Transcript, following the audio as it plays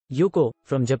Yoko,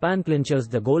 from Japan clinches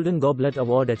the Golden Goblet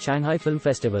Award at Shanghai Film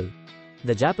Festival.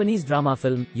 The Japanese drama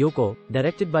film, Yoko,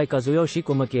 directed by Kazuyoshi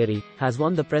Kumakiri, has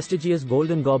won the prestigious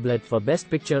Golden Goblet for Best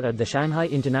Picture at the Shanghai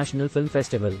International Film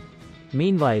Festival.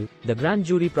 Meanwhile, the Grand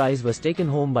Jury Prize was taken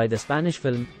home by the Spanish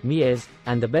film, Muyeres,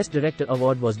 and the Best Director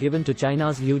Award was given to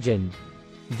China's Liu Jin.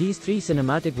 These three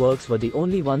cinematic works were the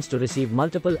only ones to receive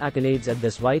multiple accolades at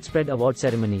this widespread award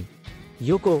ceremony.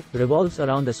 Yoko revolves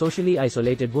around a socially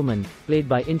isolated woman, played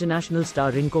by international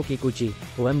star Rinko Kikuchi,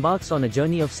 who embarks on a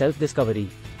journey of self-discovery.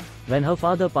 When her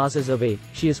father passes away,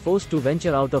 she is forced to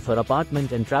venture out of her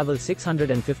apartment and travel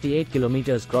 658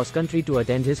 kilometers cross-country to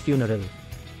attend his funeral.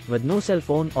 With no cell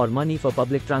phone or money for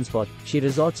public transport, she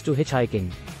resorts to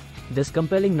hitchhiking. This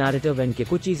compelling narrative and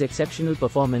Kikuchi's exceptional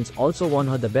performance also won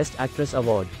her the Best Actress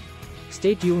award.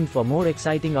 Stay tuned for more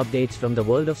exciting updates from the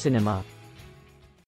world of cinema.